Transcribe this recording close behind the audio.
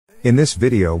In this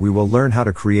video we will learn how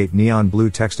to create neon blue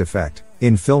text effect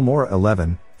in Filmora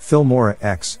 11, Filmora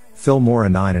X,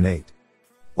 Filmora 9 and 8.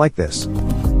 Like this.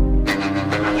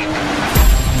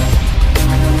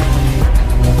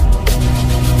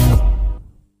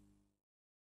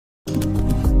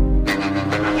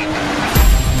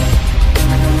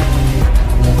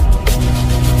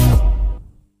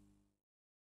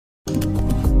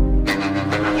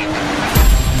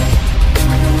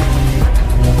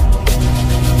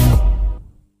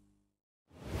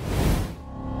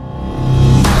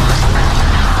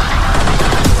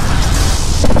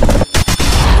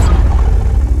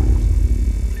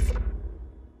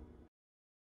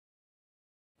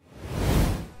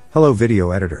 Hello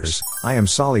video editors, I am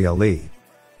Salih Ali.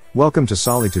 Welcome to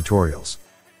Salih Tutorials.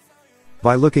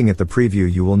 By looking at the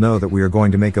preview you will know that we are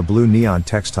going to make a blue neon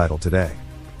text title today.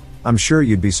 I'm sure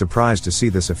you'd be surprised to see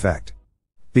this effect.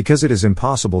 Because it is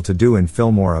impossible to do in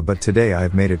Filmora, but today I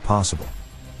have made it possible.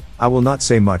 I will not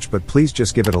say much, but please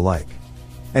just give it a like.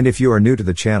 And if you are new to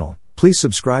the channel, please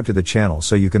subscribe to the channel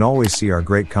so you can always see our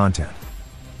great content.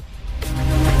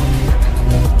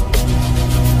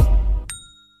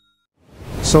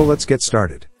 So let's get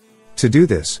started. To do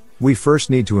this, we first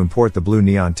need to import the blue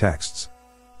neon texts.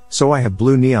 So I have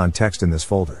blue neon text in this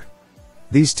folder.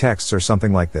 These texts are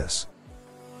something like this.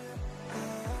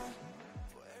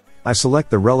 I select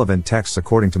the relevant texts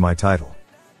according to my title.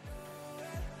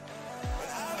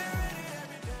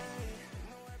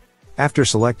 After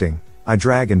selecting, I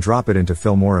drag and drop it into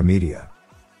Filmora Media.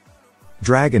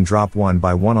 Drag and drop one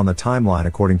by one on the timeline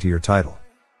according to your title.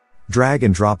 Drag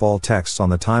and drop all texts on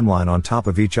the timeline on top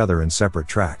of each other in separate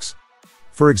tracks.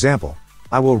 For example,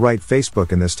 I will write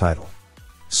Facebook in this title.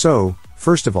 So,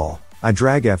 first of all, I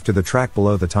drag F to the track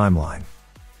below the timeline.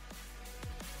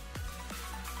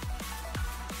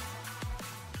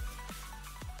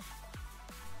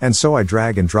 And so I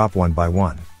drag and drop one by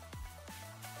one.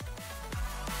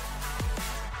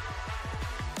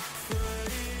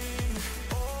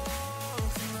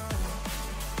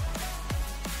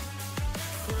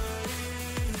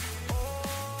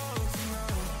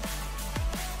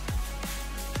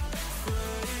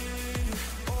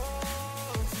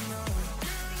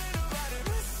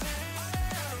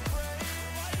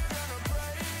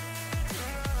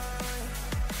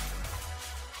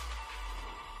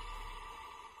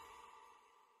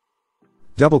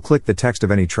 Double-click the text of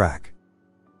any track.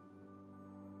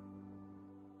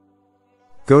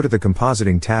 Go to the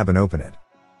Compositing tab and open it.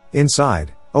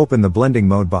 Inside, open the Blending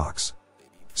Mode box.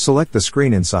 Select the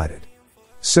screen inside it.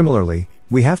 Similarly,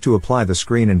 we have to apply the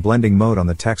screen and blending mode on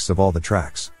the texts of all the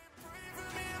tracks.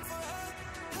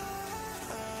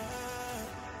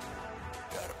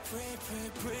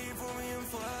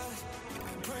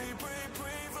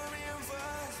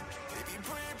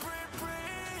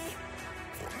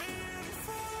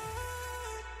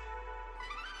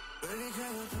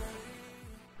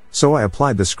 So I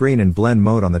applied the screen and blend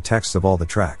mode on the texts of all the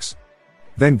tracks.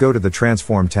 Then go to the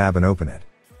Transform tab and open it.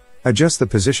 Adjust the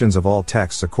positions of all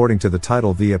texts according to the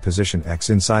title via position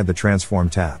X inside the Transform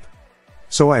tab.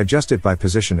 So I adjust it by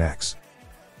position X.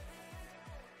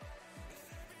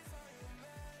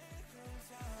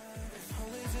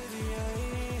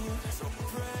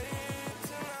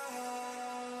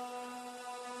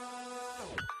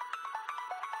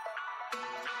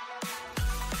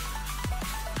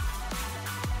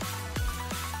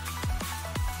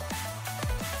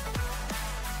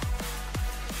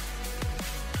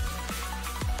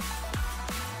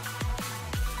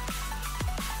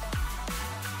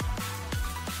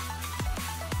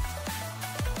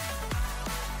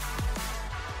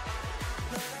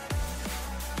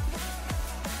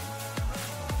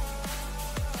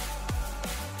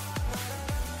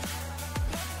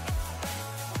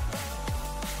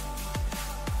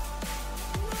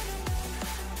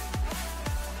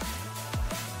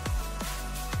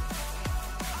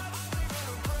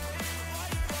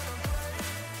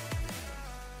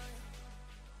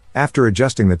 After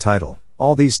adjusting the title,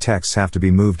 all these texts have to be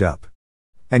moved up.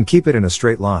 And keep it in a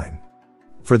straight line.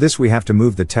 For this we have to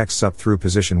move the texts up through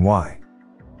position Y.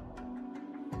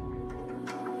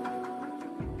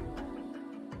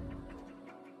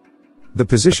 The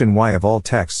position Y of all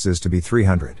texts is to be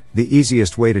 300. The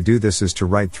easiest way to do this is to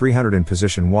write 300 in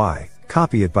position Y,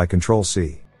 copy it by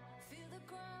Ctrl+C.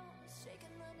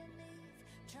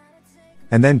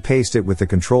 And then paste it with the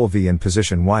Ctrl+V in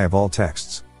position Y of all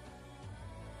texts.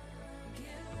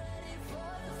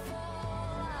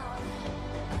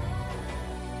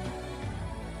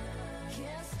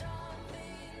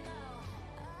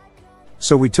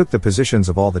 So we took the positions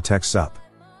of all the texts up.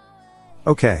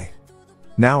 Okay.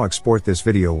 Now export this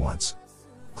video once.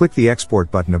 click the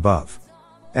export button above.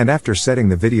 And after setting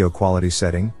the video quality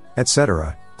setting,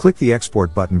 etc., click the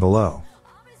export button below.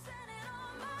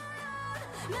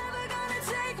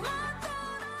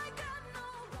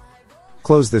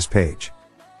 Close this page.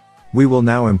 We will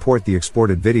now import the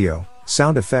exported video,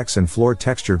 sound effects and floor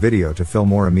texture video to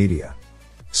Filmora Media.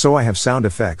 So I have sound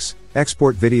effects,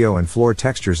 export video and floor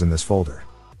textures in this folder.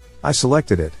 I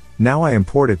selected it, now I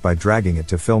import it by dragging it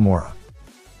to Filmora.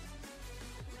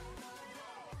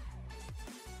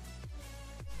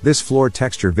 This floor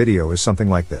texture video is something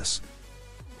like this.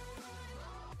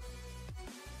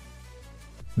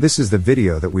 This is the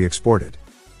video that we exported.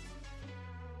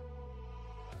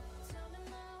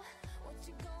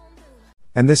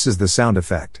 And this is the sound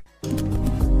effect.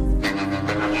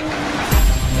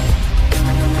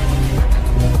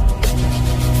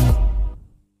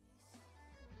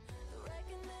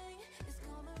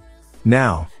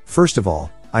 Now, first of all,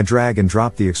 I drag and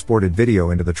drop the exported video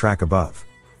into the track above.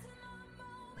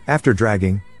 After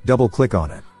dragging, double-click on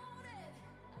it.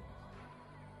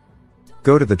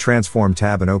 Go to the Transform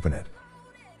tab and open it.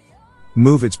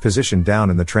 Move its position down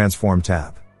in the Transform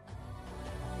tab.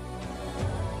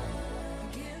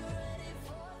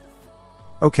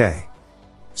 OK.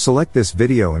 Select this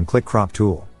video and click Crop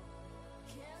tool.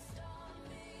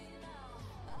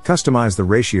 Customize the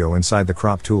ratio inside the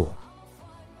Crop tool.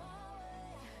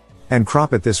 And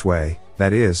crop it this way,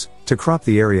 that is, to crop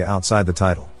the area outside the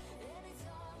title.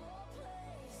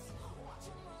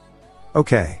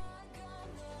 OK.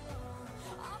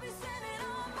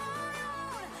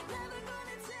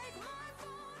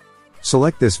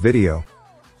 Select this video,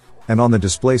 and on the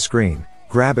display screen,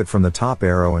 grab it from the top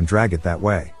arrow and drag it that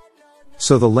way.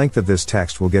 So the length of this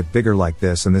text will get bigger like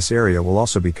this and this area will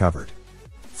also be covered.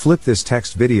 Flip this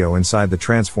text video inside the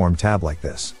Transform tab like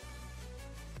this.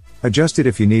 Adjust it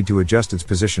if you need to adjust its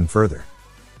position further.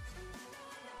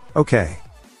 OK.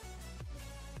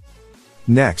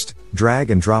 Next,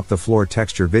 drag and drop the floor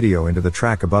texture video into the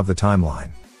track above the timeline.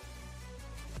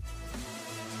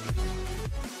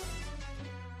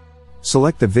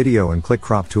 Select the video and click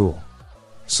Crop tool.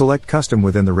 Select Custom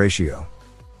within the ratio.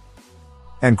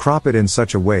 And crop it in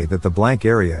such a way that the blank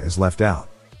area is left out.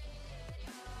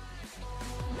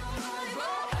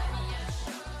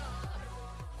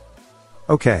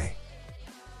 OK.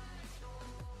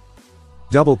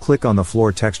 Double-click on the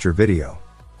floor texture video.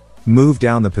 Move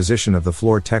down the position of the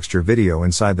floor texture video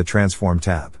inside the Transform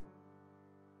tab.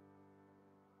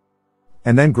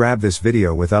 And then grab this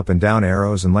video with up and down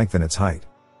arrows and lengthen its height.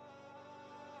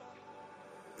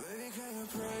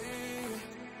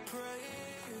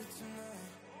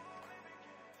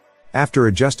 After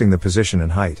adjusting the position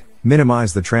and height,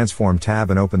 minimize the Transform tab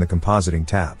and open the Compositing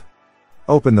tab.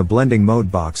 Open the Blending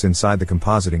Mode box inside the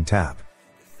Compositing tab.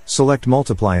 Select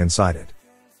Multiply inside it.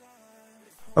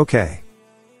 OK.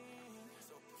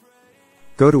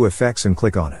 Go to Effects and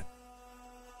click on it.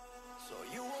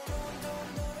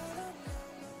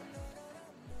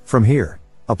 From here,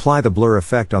 apply the blur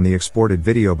effect on the exported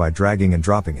video by dragging and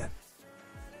dropping it.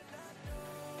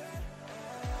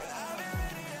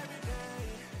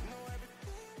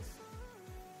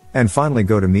 And finally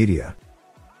go to Media.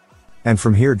 And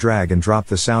from here drag and drop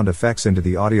the sound effects into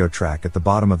the audio track at the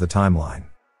bottom of the timeline.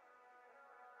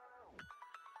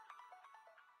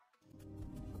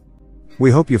 We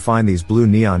hope you find these blue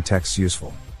neon texts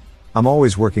useful. I'm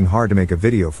always working hard to make a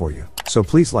video for you, so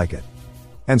please like it.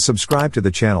 And subscribe to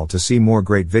the channel to see more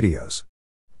great videos.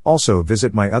 Also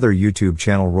visit my other YouTube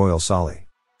channel Royal Solly.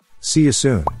 See you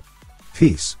soon.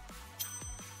 Peace.